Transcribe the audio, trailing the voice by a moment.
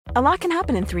A lot can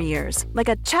happen in 3 years, like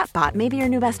a chatbot may be your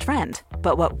new best friend.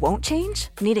 But what won't change?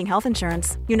 Needing health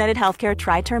insurance. United Healthcare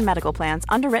Tri-Term Medical Plans,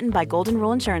 underwritten by Golden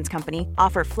Rule Insurance Company,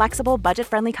 offer flexible,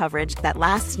 budget-friendly coverage that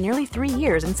lasts nearly 3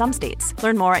 years in some states.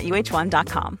 Learn more at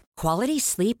uh1.com. Quality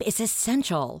sleep is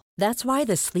essential. That's why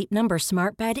the Sleep Number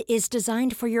Smart Bed is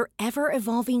designed for your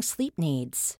ever-evolving sleep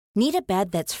needs. Need a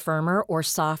bed that's firmer or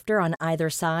softer on either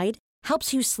side?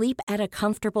 Helps you sleep at a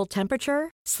comfortable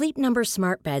temperature? Sleep Number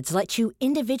Smart Beds let you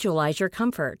individualize your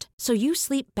comfort so you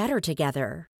sleep better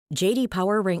together. JD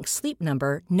Power ranks Sleep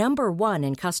Number number 1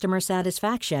 in customer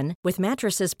satisfaction with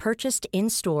mattresses purchased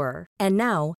in-store. And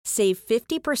now, save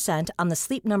 50% on the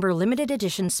Sleep Number Limited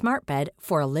Edition Smart Bed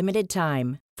for a limited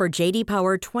time. For JD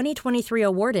Power 2023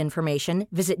 award information,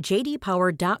 visit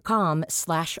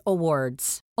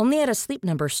jdpower.com/awards. Only at a Sleep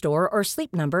Number store or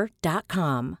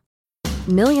sleepnumber.com.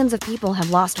 Millions of people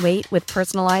have lost weight with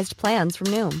personalized plans from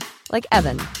Noom. Like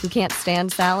Evan, who can't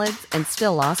stand salads and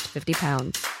still lost 50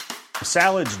 pounds.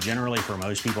 Salads generally for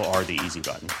most people are the easy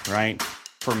button, right?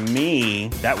 For me,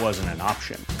 that wasn't an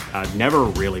option. I never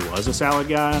really was a salad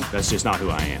guy. That's just not who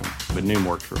I am. But Noom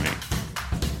worked for me.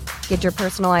 Get your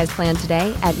personalized plan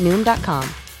today at Noom.com.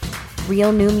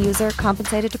 Real Noom user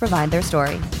compensated to provide their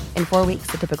story. In 4 weeks,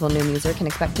 the typical Noom user can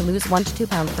expect to lose 1 to 2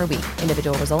 pounds per week.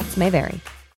 Individual results may vary.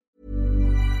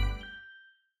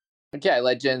 Okay,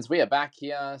 legends, we are back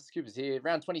here. Scoop is here,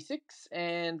 round 26,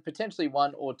 and potentially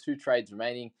 1 or 2 trades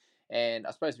remaining. And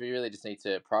I suppose we really just need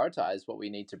to prioritize what we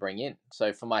need to bring in.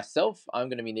 So for myself, I'm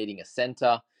going to be needing a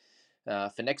center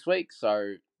for next week.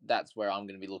 So that's where I'm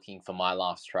going to be looking for my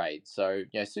last trade. So,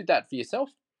 suit that for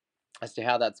yourself as to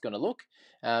how that's going to look.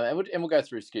 And we'll go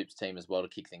through Scoop's team as well to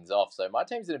kick things off. So my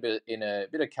team's in a bit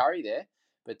of curry there,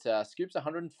 but Scoop's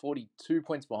 142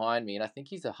 points behind me, and I think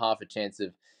he's a half a chance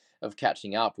of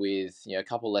catching up with a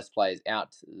couple less players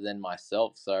out than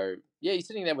myself. So yeah, you're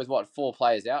sitting there with 4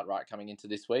 players out, right, coming into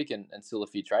this week, and still a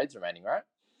few trades remaining, right?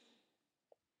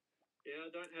 Yeah, I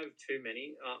don't have too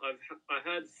many. I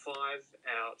had 5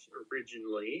 out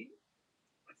originally,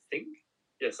 I think.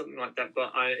 Yeah, something like that.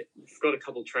 But I've got a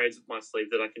couple trades up my sleeve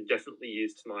that I can definitely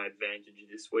use to my advantage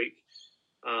this week.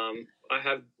 I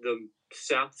have the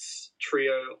Souths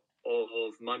trio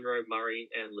of Munro, Murray,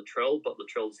 and Latrell, but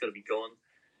Latrell's going to be gone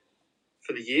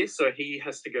for the year, so he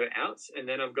has to go out. And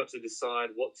then I've got to decide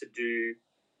what to do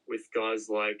with guys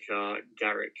like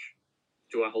Garrick.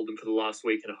 Do I hold him for the last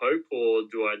week and hope, or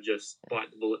do I just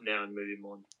bite the bullet now and move him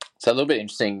on? So a little bit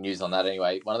interesting news on that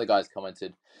anyway. One of the guys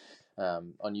commented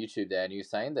on YouTube there, and he was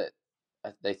saying that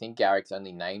they think Garrick's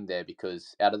only named there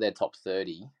because out of their top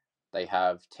 30, they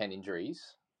have 10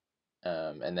 injuries,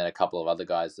 and then a couple of other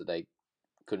guys that they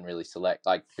couldn't really select,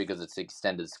 like because it's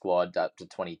extended squad up to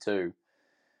 22.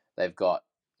 They've got,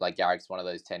 like, Garrick's one of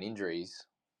those 10 injuries.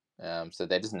 So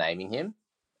they're just naming him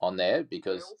on there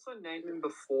because... They also named him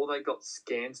before they got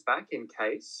scans back in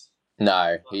case.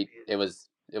 No, it was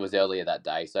earlier that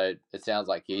day. So it sounds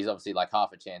like he's obviously like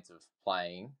half a chance of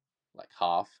playing, like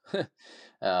half. But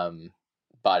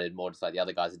it more just like the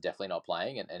other guys are definitely not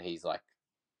playing, and he's like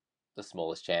the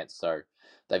smallest chance. So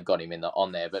they've got him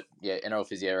on there. But yeah, NRL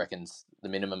Physio reckons the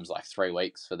minimum's like 3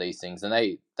 weeks for these things, and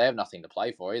they have nothing to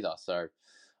play for either. So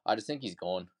I just think he's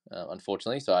gone,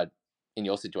 unfortunately. So in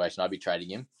your situation, I'd be trading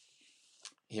him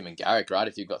and Garrick, right?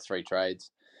 If you've got 3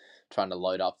 trades, trying to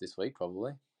load up this week,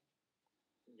 probably.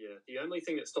 Yeah, the only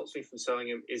thing that stops me from selling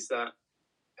him is that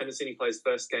Penasini plays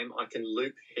first game. I can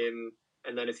loop him,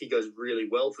 and then if he goes really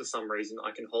well for some reason, I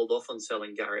can hold off on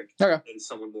selling Garrick. Okay. And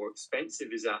someone more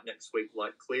expensive is out next week,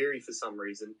 like Cleary for some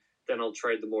reason, then I'll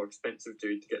trade the more expensive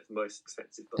dude to get the most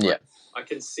expensive. But yeah, I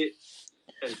can sit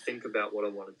and think about what I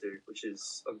want to do, which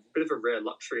is a bit of a rare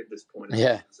luxury at this point.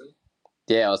 Yeah,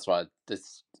 that's right.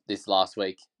 This last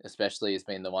week especially has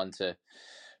been the one for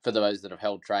those that have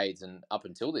held trades, and up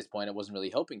until this point, it wasn't really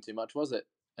helping too much, was it?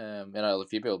 A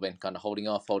few people have been kind of holding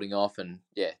off, and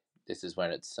yeah, this is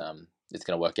when it's going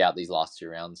to work out these last 2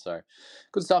 rounds. So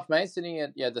good stuff, mate. Sitting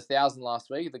at the 1,000 last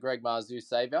week, the Greg Marzhew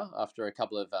savior after a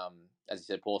couple of as you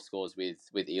said, poor scores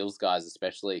with Eels guys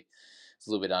especially. It's a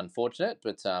little bit unfortunate,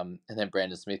 but and then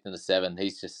Brandon Smith in the 7.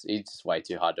 He's just way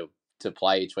too hard to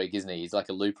play each week, isn't he? He's like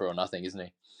a looper or nothing, isn't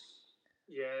he?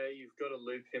 Yeah, you've got to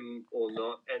loop him or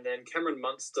not. And then Cameron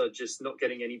Munster just not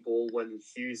getting any ball when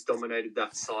Hughes dominated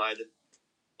that side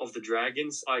of the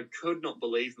Dragons. I could not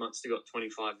believe Munster got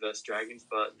 25 versus Dragons,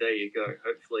 but there you go.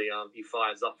 Hopefully he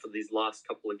fires up for these last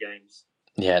couple of games.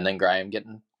 Yeah, and then Graham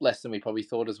getting less than we probably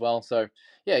thought as well. So,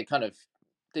 yeah, it kind of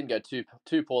didn't go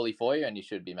too poorly for you, and you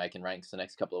should be making ranks the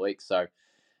next couple of weeks. So,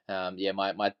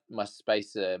 my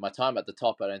space, my time at the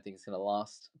top, I don't think it's going to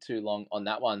last too long on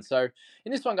that one. So,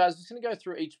 in this one, guys, we're just going to go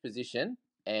through each position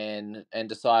and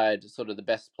decide sort of the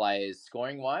best players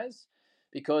scoring wise,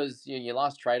 because your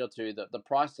last trade or two, the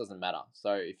price doesn't matter.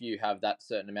 So if you have that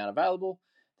certain amount available,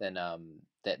 then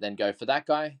then go for that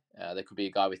guy. There could be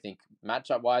a guy we think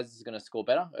matchup wise is going to score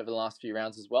better over the last few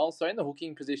rounds as well. So in the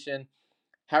hooking position,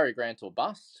 Harry Grant or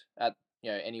bust at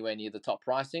anywhere near the top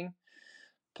pricing.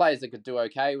 Players that could do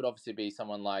okay would obviously be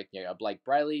someone like a Blake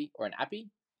Brayley or an Appy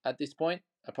at this point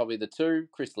are probably the two.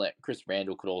 Chris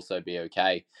Randall could also be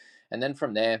okay. And then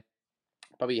from there,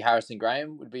 probably Harrison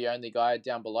Graham would be the only guy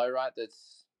down below, right?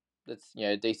 That's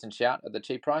a decent shout at the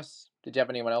cheap price. Did you have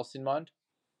anyone else in mind?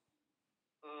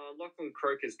 Lachlan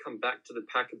Croker's come back to the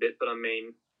pack a bit, but I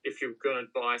mean, if you're going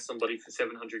to buy somebody for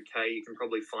 700k, you can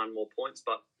probably find more points.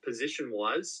 But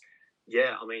position-wise,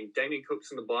 yeah, I mean, Damien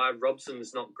Cook's in the buy.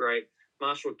 Robson's not great.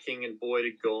 Marshall King and Boyd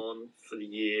are gone for the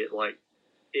year.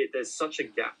 There's such a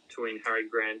gap between Harry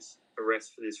Grant's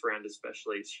arrest for this round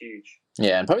especially. It's huge.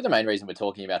 Yeah, and probably the main reason we're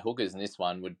talking about hookers in this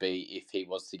one would be if he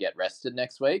was to get rested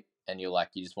next week and you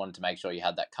just wanted to make sure you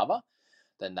had that cover,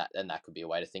 then that could be a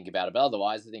way to think about it. But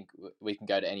otherwise, I think we can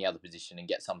go to any other position and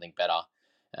get something better,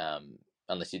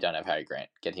 unless you don't have Harry Grant.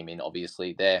 Get him in,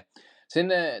 obviously, there. So in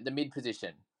the mid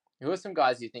position, who are some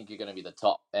guys you think are going to be the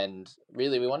top? And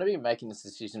really, we want to be making this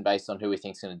decision based on who we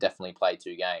think is going to definitely play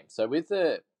 2 games. So with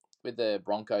the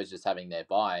Broncos just having their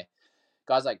bye,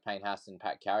 guys like Payne Haas and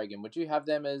Pat Carrigan, would you have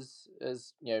them as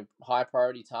high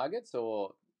priority targets,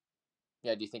 or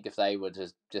do you think if they were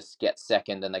to just get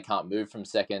second and they can't move from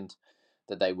second,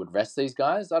 that they would rest these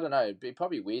guys? I don't know. It'd be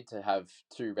probably weird to have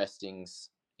 2 restings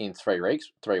in 3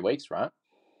 weeks, right?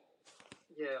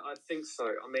 Yeah, I think so.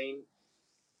 I mean,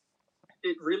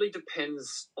 it really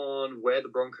depends on where the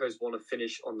Broncos want to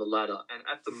finish on the ladder. And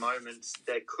at the moment,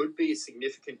 there could be a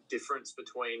significant difference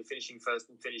between finishing first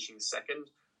and finishing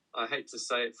second. I hate to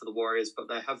say it for the Warriors, but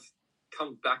they have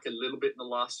come back a little bit in the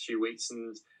last few weeks.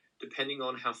 And depending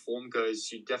on how form goes,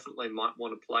 you definitely might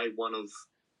want to play one of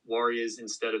Warriors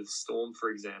instead of Storm, for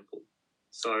example.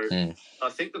 So I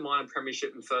think the minor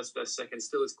premiership in first versus second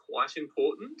still is quite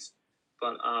important.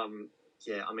 But,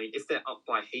 yeah, I mean, if they're up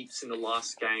by heaps in the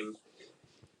last game,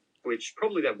 which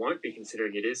probably they won't be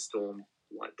considering it is Storm,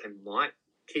 they might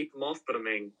keep them off. But, I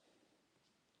mean,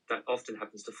 that often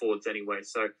happens to forwards anyway.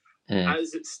 So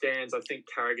as it stands, I think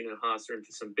Carrigan and Haas are in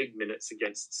for some big minutes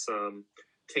against some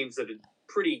teams that are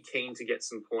pretty keen to get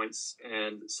some points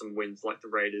and some wins like the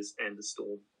Raiders and the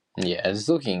Storm. Yeah, it's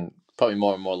looking probably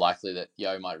more and more likely that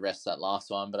Yo might rest that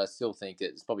last one, but I still think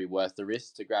it's probably worth the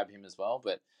risk to grab him as well.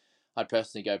 But I'd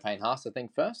personally go Payne Haas, I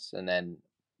think, first, and then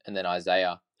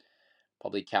Isaiah,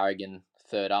 probably Carrigan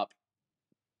third up,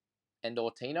 and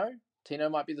or Tino. Tino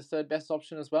might be the third best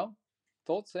option as well.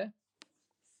 Thoughts there?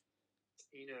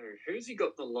 Who's he got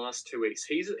in the last 2 weeks?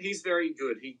 He's very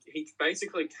good. He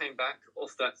basically came back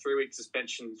off that 3-week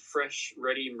suspension fresh,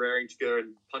 ready and raring to go,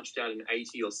 and punched out an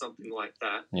 80 or something like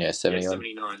that. Yeah, 70.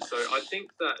 79. So I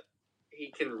think that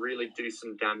he can really do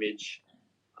some damage.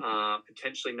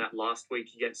 Potentially in that last week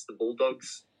against the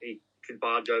Bulldogs, he could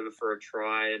barge over for a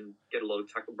try and get a lot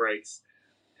of tackle breaks.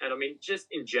 And I mean, just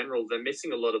in general, they're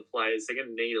missing a lot of players. They're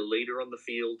going to need a leader on the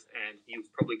field, and he's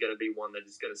probably going to be one that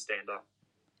is going to stand up.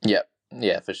 Yep.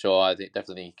 Yeah, for sure. I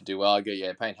definitely think he could do well. I go,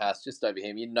 Payne Haas just over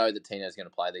him. You know that Tino's going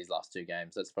to play these last 2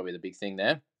 games. That's probably the big thing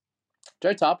there.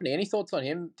 Joe Tarpany, any thoughts on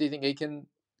him? Do you think he can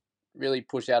really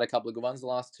push out a couple of good ones the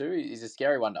last 2? He's a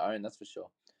scary one to own, that's for sure.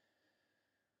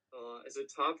 As a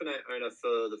Tarpany owner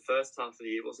for the first half of the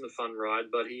year, it wasn't a fun ride,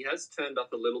 but he has turned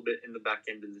up a little bit in the back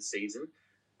end of the season.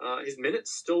 His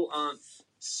minutes still aren't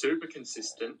super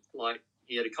consistent.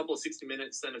 He had a couple of 60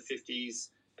 minutes, then a 50s,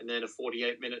 and then a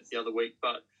 48 minutes the other week,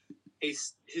 but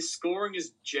his scoring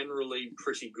is generally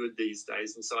pretty good these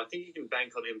days, and so I think you can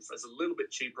bank on him as a little bit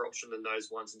cheaper option than those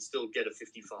ones and still get a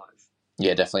 55.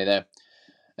 Yeah, definitely there.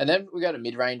 And then we go to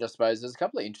mid-range, I suppose. There's a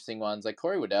couple of interesting ones. Like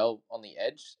Corey Waddell on the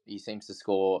edge, he seems to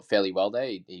score fairly well there.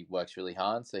 He works really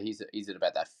hard, so he's at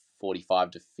about that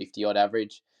 45 to 50-odd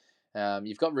average.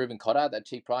 You've got Ruben Cotter at that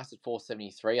cheap price at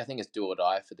 $4.73. I think it's do or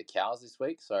die for the Cows this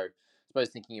week, so I suppose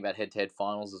thinking about head-to-head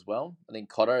finals as well. I think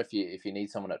Cotter, if you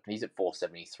need someone, he's at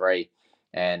 $4.73,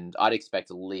 and I'd expect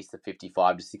at least the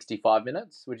 55 to 65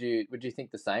 minutes. Would you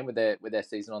think the same with their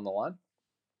season on the line?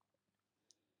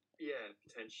 Yeah,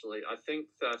 potentially. I think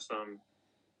that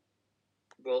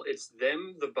it's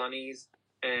them, the Bunnies,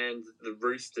 and the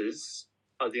Roosters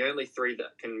are the only 3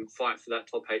 that can fight for that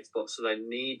top 8 spot. So they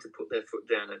need to put their foot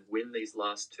down and win these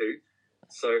last 2.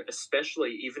 So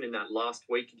especially even in that last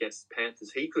week against the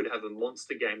Panthers, he could have a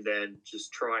monster game there and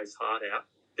just try his heart out.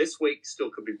 This week still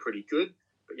could be pretty good.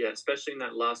 But yeah, especially in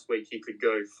that last week, he could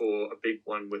go for a big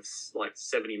one with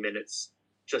 70 minutes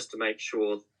just to make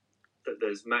sure that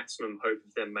there's maximum hope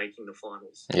of them making the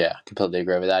finals. Yeah, completely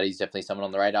agree with that. He's definitely someone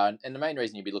on the radar. And the main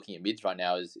reason you'd be looking at mids right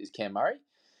now is Cam Murray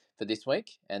for this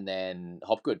week, and then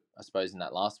Hopgood, I suppose, in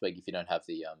that last week if you don't have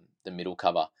the middle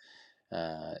cover,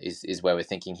 is where we're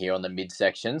thinking here on the mid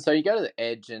section. So you go to the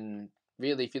edge, and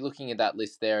really, if you're looking at that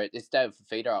list there, it's David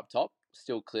Fifita up top,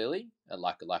 still clearly,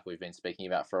 like we've been speaking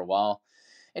about for a while.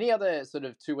 Any other sort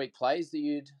of 2-week plays that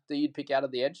you'd pick out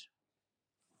of the edge?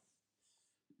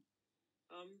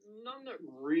 None that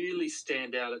really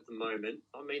stand out at the moment.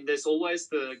 I mean, there's always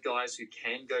the guys who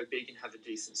can go big and have a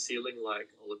decent ceiling, like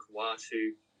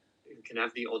Olukwatu, who can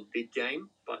have the odd big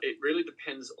game, but it really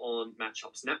depends on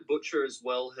matchups. Nat Butcher as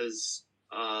well has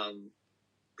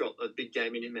got a big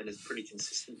game in him and is pretty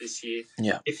consistent this year.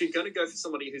 Yeah. If you're going to go for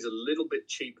somebody who's a little bit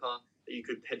cheaper that you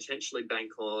could potentially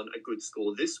bank on a good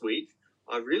score this week,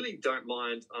 I really don't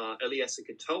mind Eliezer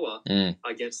Katoa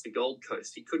against the Gold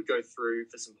Coast. He could go through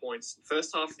for some points.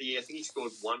 First half of the year, I think he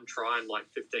scored 1 try in like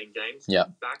 15 games. Yeah.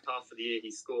 Back half of the year,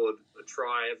 he scored a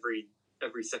try every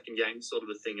second game, sort of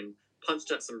a thing, and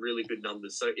punched out some really good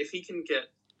numbers. So if he can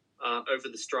get over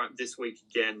the stripe this week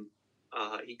again,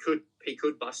 he could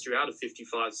bust you out of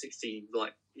 55, 60.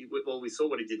 We saw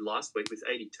what he did last week with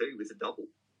 82 with a double.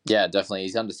 Yeah, definitely.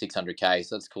 He's under 600k,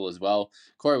 so that's cool as well.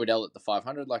 Corey Waddell at the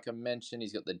 500, like I mentioned.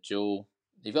 He's got the duel.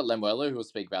 You've got Lemuelu, who we'll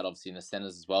speak about obviously in the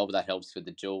centres as well, but that helps with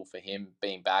the duel for him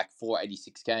being back.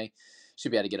 486k.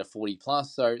 Should be able to get a 40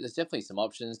 plus. So there's definitely some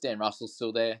options. Dan Russell's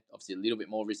still there. Obviously a little bit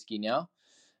more risky now.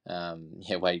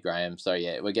 Wade Graham. So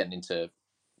yeah, we're getting into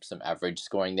some average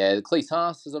scoring there. Cleese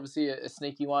Haas is obviously a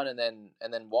sneaky one, and then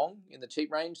Wong in the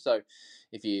cheap range. So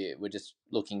if you were just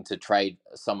looking to trade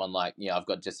someone like, I've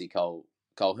got Jesse Colquhoun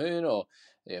or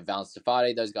Valence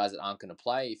Tafadi, those guys that aren't going to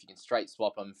play, if you can straight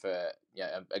swap them for a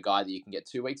guy that you can get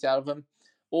 2 weeks out of them,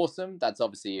 awesome. That's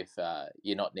obviously if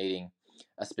you're not needing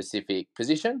a specific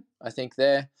position. I think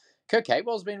there, Kirk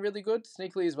Capewell's been really good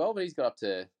sneakily as well, but he's got up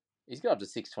to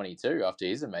 622 after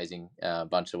his amazing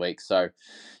bunch of weeks. So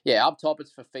yeah, up top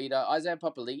it's Fifita. Isaiah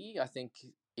Papali'i, I think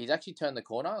he's actually turned the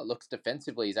corner. It looks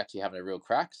defensively he's actually having a real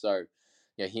crack. So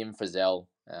him, Frizzell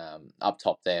up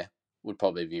top there would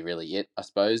probably be really it, I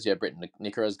suppose. Yeah, Britton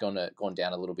Nicker has gone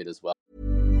down a little bit as well.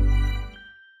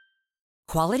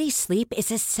 Quality sleep is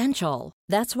essential.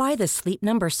 That's why the Sleep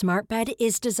Number Smart Bed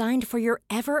is designed for your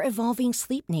ever-evolving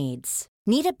sleep needs.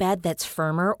 Need a bed that's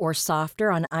firmer or softer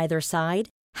on either side?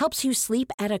 Helps you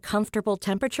sleep at a comfortable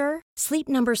temperature? Sleep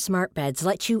Number Smart Beds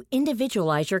let you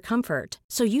individualize your comfort,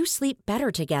 so you sleep better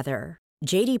together.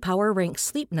 J.D. Power ranks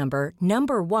Sleep Number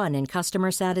number 1 in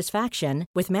customer satisfaction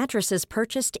with mattresses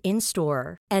purchased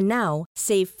in-store. And now,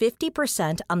 save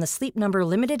 50% on the Sleep Number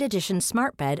Limited Edition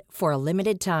Smart Bed for a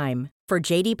limited time. For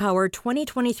J.D. Power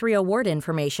 2023 award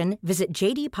information, visit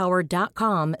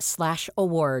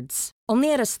jdpower.com/awards.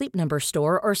 Only at a Sleep Number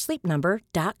store or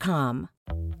sleepnumber.com.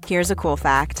 Here's a cool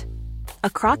fact. A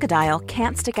crocodile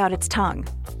can't stick out its tongue.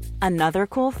 Another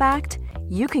cool fact,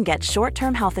 you can get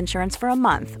short-term health insurance for a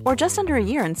month or just under a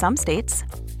year in some states.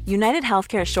 United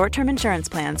Healthcare short-term insurance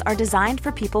plans are designed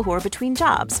for people who are between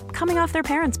jobs, coming off their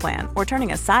parents' plan, or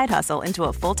turning a side hustle into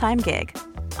a full-time gig.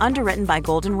 Underwritten by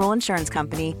Golden Rule Insurance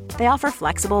Company, they offer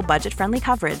flexible, budget-friendly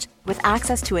coverage with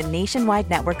access to a nationwide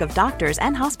network of doctors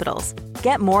and hospitals.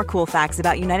 Get more cool facts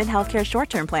about United Healthcare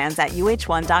short-term plans at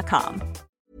uh1.com.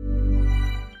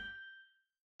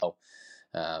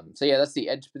 So yeah, that's the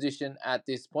edge position at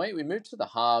this point. We move to the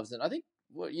halves, and I think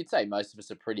you'd say most of us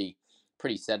are pretty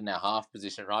set in our half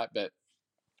position, right? But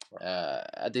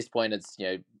at this point, it's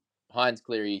Hines,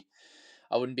 Cleary.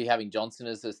 I wouldn't be having Johnson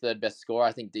as the third best scorer.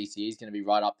 I think DCE is going to be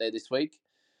right up there this week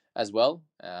as well.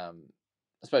 I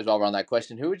suppose while we're on that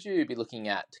question, who would you be looking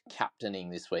at captaining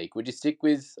this week? Would you stick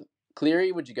with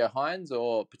Cleary? Would you go Hines,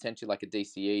 or potentially like a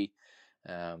DCE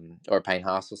or a Payne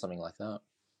Haas or something like that?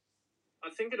 I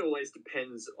think it always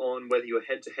depends on whether you're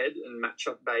head-to-head and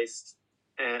matchup-based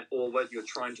or whether you're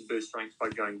trying to boost ranks by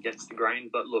going against the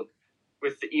grain. But look,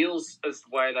 with the Eels as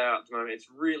the way they are at the moment, it's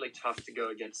really tough to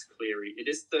go against Cleary. It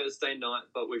is Thursday night,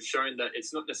 but we've shown that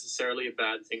it's not necessarily a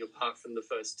bad thing apart from the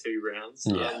first 2 rounds.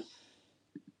 Yeah.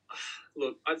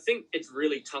 Look, I think it's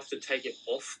really tough to take it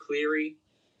off Cleary,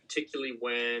 particularly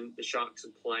when the Sharks are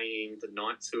playing the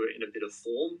Knights, who are in a bit of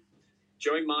form.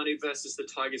 Joey Manu versus the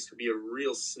Tigers could be a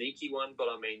real sneaky one, but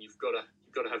I mean, you've got to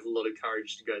have a lot of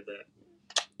courage to go there.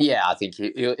 Yeah, I think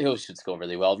he should score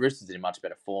really well. Roosters in much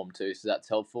better form too, so that's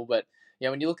helpful. But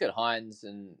when you look at Hines,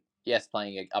 and yes,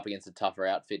 playing up against a tougher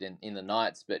outfit in the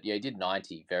Knights, but he did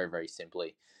 90 very, very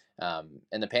simply. And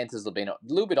the Panthers have been a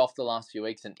little bit off the last few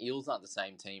weeks, and Eels aren't the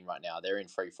same team right now. They're in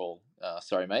free fall.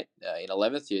 Sorry, mate. In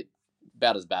 11th, you're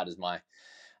about as bad as my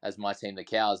as my team, the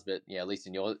Cows. But at least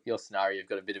in your scenario, you've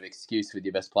got a bit of excuse with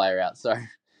your best player out. So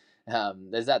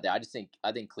there's that there.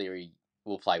 I think Cleary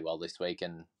will play well this week,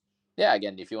 and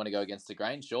again, if you want to go against the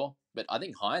grain, sure. But I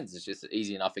think Hines is just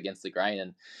easy enough against the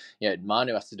grain, and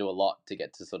Manu has to do a lot to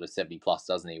get to sort of 70 plus,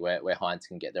 doesn't he? Where Hines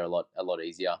can get there a lot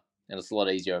easier, and it's a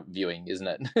lot easier viewing, isn't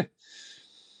it?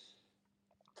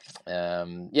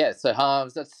 So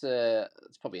halves, that's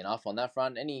probably enough on that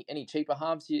front. Any cheaper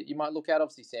halves you might look at?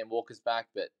 Obviously Sam Walker's back,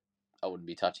 but I wouldn't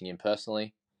be touching him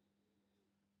personally.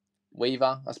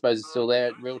 Weaver, I suppose, is still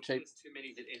there, real cheap. There's too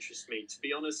many that interest me, to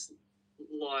be honest.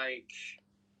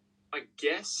 I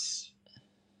guess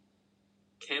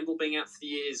Campbell being out for the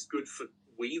year is good for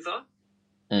Weaver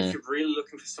if you're really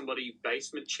looking for somebody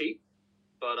basement cheap.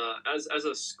 But as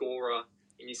a scorer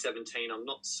in your 17, I'm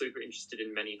not super interested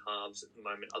in many halves at the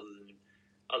moment,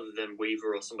 other than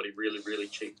Weaver or somebody really, really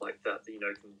cheap like that can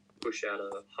push out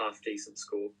a half decent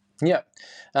score. Yeah.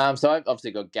 So I've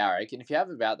obviously got Garrick, and if you have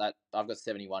about that, I've got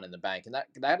 71 in the bank, and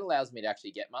that allows me to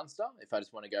actually get Munster if I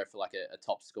just want to go for like a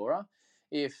top scorer.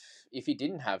 If you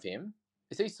didn't have him,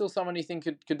 is he still someone you think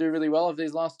could do really well over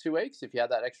these last 2 weeks if you had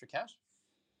that extra cash?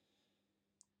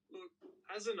 Look,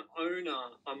 as an owner,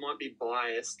 I might be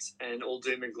biased and all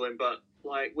doom and gloom, but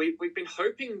we've been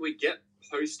hoping we get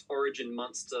post-Origin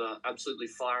Munster absolutely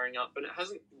firing up, but it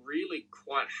hasn't really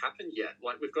quite happened yet.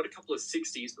 We've got a couple of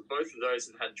 60s, but both of those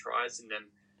have had tries in them.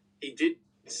 He did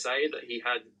say that he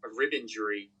had a rib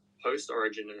injury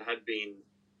post-Origin and had been,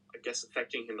 I guess,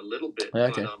 affecting him a little bit.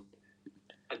 Okay. But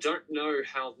I don't know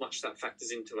how much that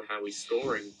factors into how he's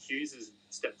scoring. Hughes has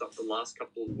stepped up the last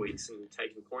couple of weeks and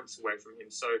taken points away from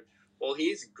him. So while he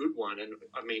is a good one, and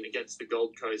I mean, against the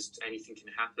Gold Coast, anything can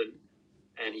happen,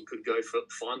 and he could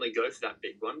finally go for that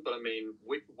big one. But I mean,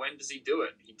 when does he do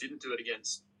it? He didn't do it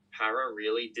against Para,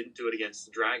 really. Didn't do it against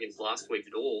the Dragons last week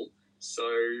at all. So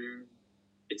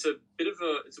it's a bit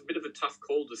of a tough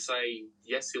call to say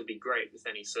yes, he'll be great with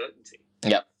any certainty.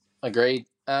 Yep, agreed.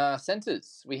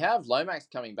 Centres, we have Lomax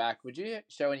coming back. Would you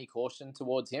show any caution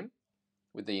towards him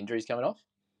with the injuries coming off?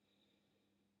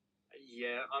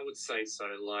 Yeah, I would say so.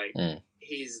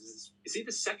 Is he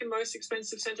the second most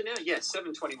expensive centre now? Yeah,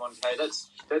 721k. That's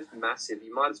massive.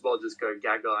 You might as well just go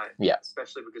Gagai. Yeah,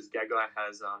 especially because Gagai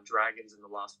has Dragons in the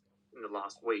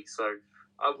last week. So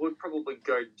I would probably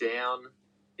go down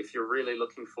if you're really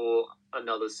looking for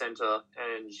another centre,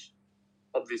 and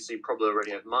obviously probably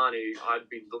already have Manu. I'd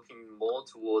be looking more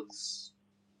towards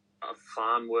a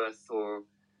Farnworth or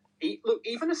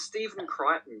even a Stephen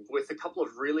Crichton with a couple of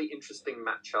really interesting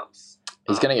matchups.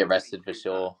 He's going to get rested for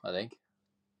sure, I think.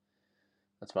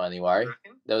 That's my only worry.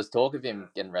 There was talk of him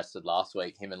getting rested last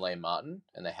week, him and Liam Martin,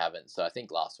 and they haven't. So I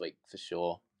think last week for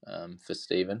sure for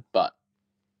Stephen. But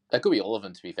that could be all of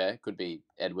them, to be fair. Could be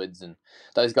Edwards and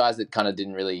those guys that kind of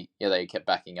didn't really, they kept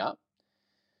backing up.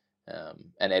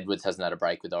 And Edwards hasn't had a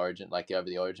break with Origin, over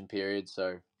the Origin period.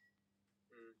 So,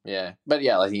 yeah. But,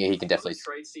 yeah, I think he can definitely...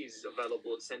 Tracy's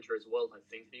available at centre as well, I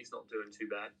think. He's not doing too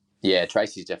bad. Yeah,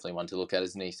 Tracy's definitely one to look at,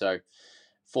 isn't he? So,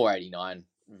 489,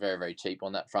 very, very cheap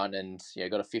on that front. And,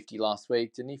 got a 50 last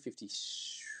week, didn't he? 50...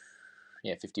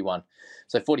 Yeah, 51.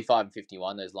 So, 45 and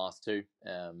 51, those last two.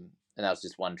 And that was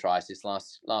just one try assist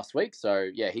last week. So,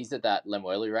 yeah, he's at that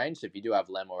Lem-Worley range. So, if you do have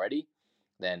Lem already,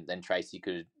 then Tracy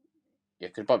could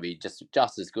probably just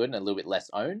as good and a little bit less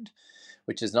owned,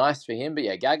 which is nice for him. But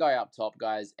yeah, Gagai up top,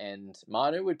 guys, and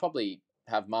Manu would probably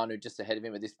have Manu just ahead of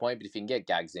him at this point. But if you can get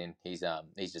Gags in, he's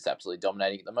just absolutely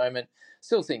dominating at the moment.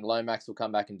 Still think Lomax will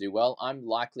come back and do well. I'm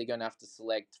likely going to have to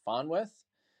select Farnworth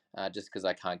just because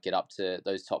I can't get up to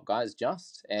those top guys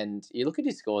just. And you look at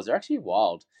his scores, they're actually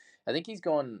wild. I think he's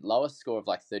gone lowest score of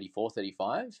 34,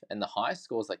 35, and the highest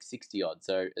score is 60 odd.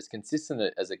 So as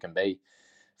consistent as it can be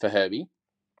for Herbie.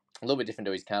 A little bit different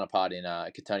to his counterpart in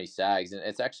Katoni Staggs, and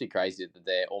it's actually crazy that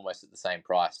they're almost at the same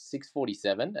price,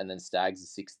 $647, and then Staggs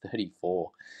is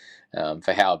 $634.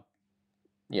 For how,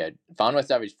 Farnworth's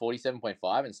average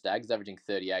 47.5 and Staggs averaging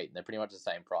 38, and they're pretty much the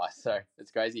same price. So it's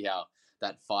crazy how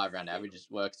that 5-round average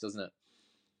works, doesn't it?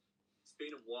 It's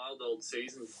been a wild old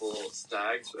season for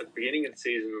Staggs. At the beginning of the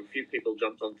season, a few people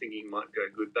jumped on thinking he might go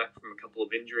good back from a couple of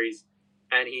injuries,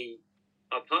 and he.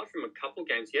 Apart from a couple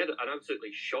games, he had an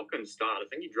absolutely shocking start. I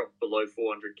think he dropped below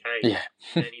 400k. Yeah.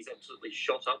 And he's absolutely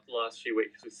shot up the last few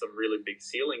weeks with some really big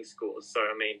ceiling scores. So,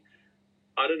 I mean,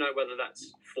 I don't know whether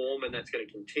that's form and that's going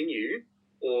to continue,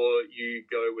 or you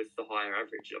go with the higher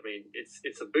average. I mean, it's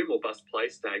a boom or bust play,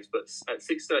 Staggs, but at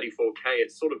 634k,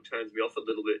 it sort of turns me off a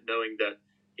little bit, knowing that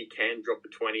he can drop a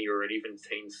 20 or an even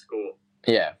teen score.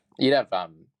 Yeah, you'd have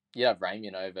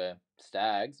Ramian over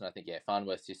Staggs, and I think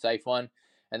Farnworth's your safe one.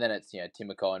 And then it's,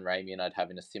 Timoko and Ramian I'd have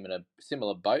in a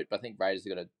similar boat. But I think Raiders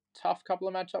have got a tough couple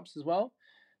of matchups as well.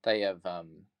 They have,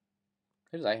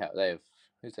 who do they have?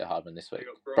 Who's their hard one this week?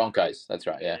 Broncos. That's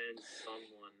right, yeah. And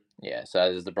someone. Yeah,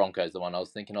 so there's the Broncos, the one I was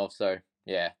thinking of. So,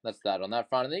 yeah, that's that on that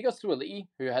front. And then you got Suoli'i,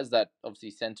 who has that,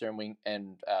 obviously, centre and wing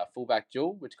and fullback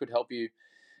duel, which could help you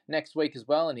next week as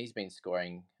well. And he's been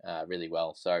scoring really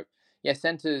well. So, yeah,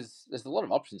 centres, there's a lot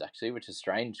of options, actually, which is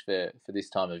strange for this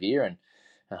time of year and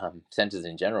centres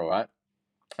in general, right?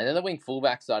 And then the wing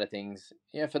fullback side of things,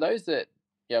 for those that,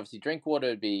 obviously Drinkwater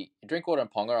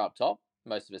and Ponga are up top.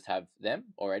 Most of us have them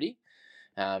already.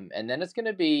 And then it's going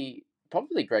to be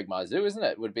probably Greg Marzhew, isn't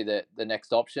it? Would be the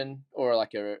next option, or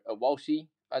like a Walshy,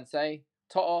 I'd say.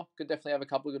 To'o could definitely have a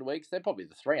couple of good weeks. They're probably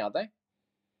the three, aren't they?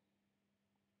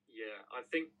 Yeah, I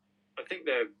think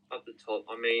they're at the top.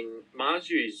 I mean,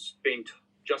 Marzhew's been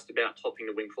just about topping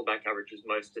the wing fullback averages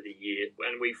most of the year,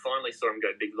 and we finally saw him go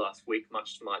big last week,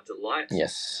 much to my delight.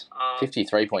 Yes,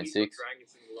 53.6.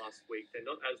 Dragons in the last week. They're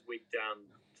not as weak down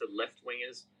to left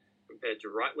wingers compared to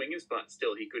right wingers, but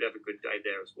still, he could have a good day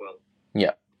there as well.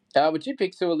 Yeah. Would you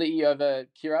pick Suoli'i over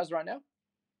Kiraz right now?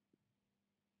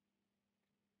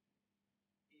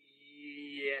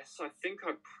 Yes, I think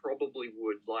I probably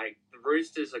would. Like, the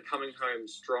Roosters are coming home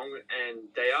strong, and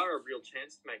they are a real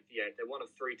chance to make the 8. They're one of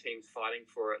 3 teams fighting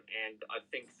for it, and I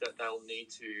think that they'll need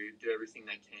to do everything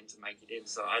they can to make it in.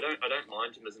 So I don't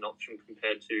mind him as an option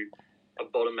compared to a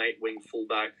bottom 8 wing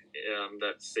fullback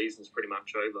that season's pretty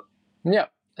much over. Yeah.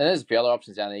 And there's a few other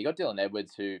options down there. You got Dylan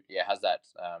Edwards, who has that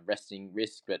resting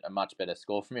risk, but a much better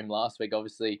score from him last week.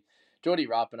 Obviously, Geordie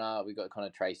Rapana, we got Connor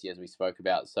Tracy as we spoke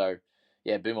about. So,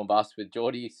 yeah, boom or bust with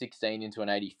Geordie, 16 into an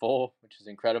 84, which is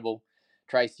incredible.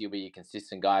 Tracy will be your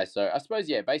consistent guy. So I suppose,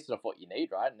 based it off what you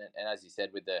need, right? And as you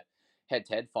said, with the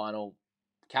head-to-head final,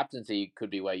 captaincy could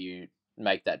be where you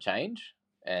make that change.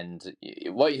 And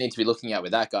what you need to be looking at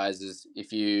with that, guys, is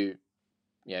if you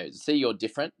see you're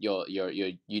different, your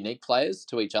unique players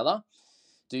to each other,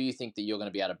 do you think that you're going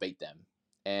to be able to beat them?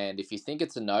 And if you think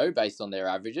it's a no based on their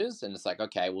averages, and it's like,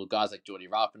 okay, well, guys like Geordie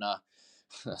Rapana,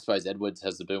 I suppose Edwards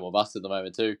has the boom or bust at the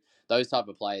moment too, those type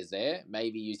of players there,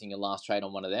 maybe using a last trade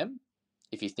on one of them,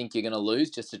 if you think you're going to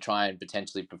lose, just to try and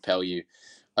potentially propel you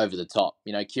over the top.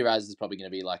 Kiraz is probably going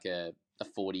to be like a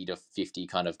 40 to 50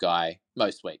 kind of guy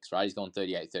most weeks, right? He's gone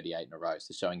 38 in a row,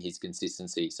 so showing his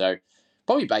consistency. So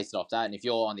probably based off that. And if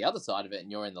you're on the other side of it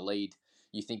and you're in the lead,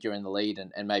 you think you're in the lead,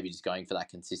 and maybe just going for that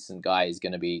consistent guy is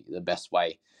going to be the best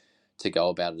way to go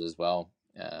about it as well.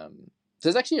 So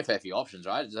there's actually a fair few options,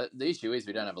 right? The issue is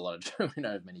we don't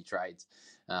have many trades.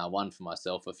 One for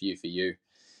myself, a few for you.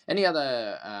 Any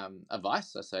other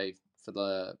advice, I say, for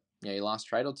the your last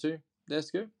trade or two there,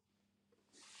 Scoop?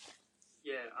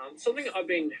 Yeah, something I've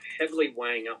been heavily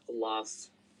weighing up the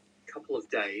last couple of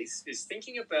days is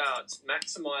thinking about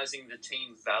maximising the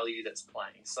team value that's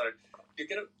playing. So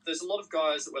there's a lot of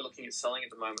guys that we're looking at selling at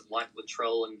the moment, like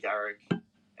Latrell and Garrick,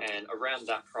 and around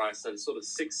that price, so sort of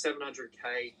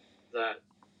 600-700K, that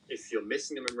if you're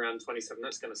missing them in round 27,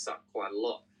 that's going to suck quite a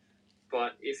lot.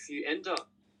 But if you end up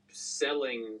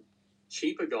selling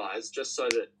cheaper guys just so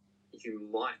that you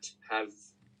might have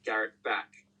Garrick back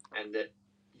and that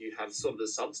you have sort of the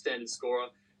substandard scorer,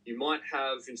 you might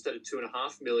have, instead of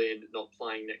 2.5 million not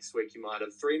playing next week, you might have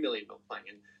 3 million not playing.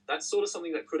 And that's sort of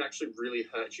something that could actually really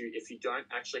hurt you if you don't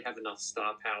actually have enough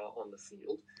star power on the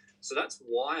field. So that's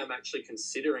why I'm actually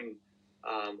considering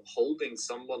holding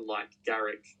someone like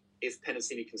Garrick if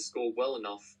Penasini can score well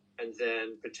enough, and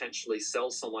then potentially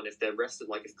sell someone if they're rested.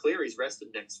 Like if Cleary's rested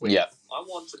next week, I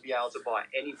want to be able to buy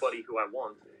anybody who I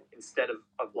want instead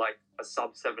of like a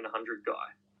sub 700 guy.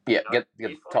 Yeah, get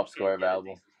the top scorer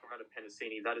available. Out of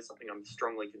Penasini, that is something I'm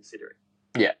strongly considering.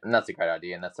 Yeah, and that's a great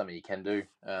idea, and that's something you can do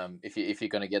if you're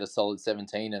going to get a solid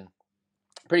 17. And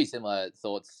pretty similar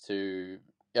thoughts to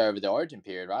over the Origin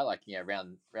period, right? Like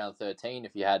round 13,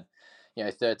 if you had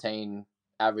 13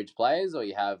 average players, or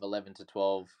you have 11 to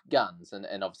 12 guns,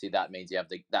 and obviously that means you have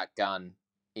that gun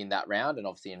in that round, and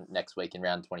obviously next week in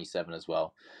round 27 as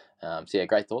well. So yeah,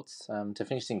 great thoughts to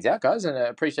finish things out, guys, and I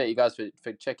appreciate you guys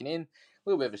for checking in. A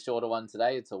little bit of a shorter one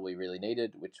today. It's all we really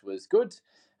needed, which was good.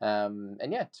 And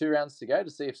yeah, 2 rounds to go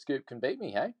to see if Scoop can beat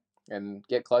me, hey, and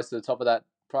get close to the top of that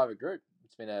private group.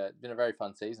 It's been a very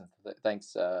fun season.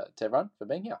 Thanks to everyone for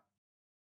being here.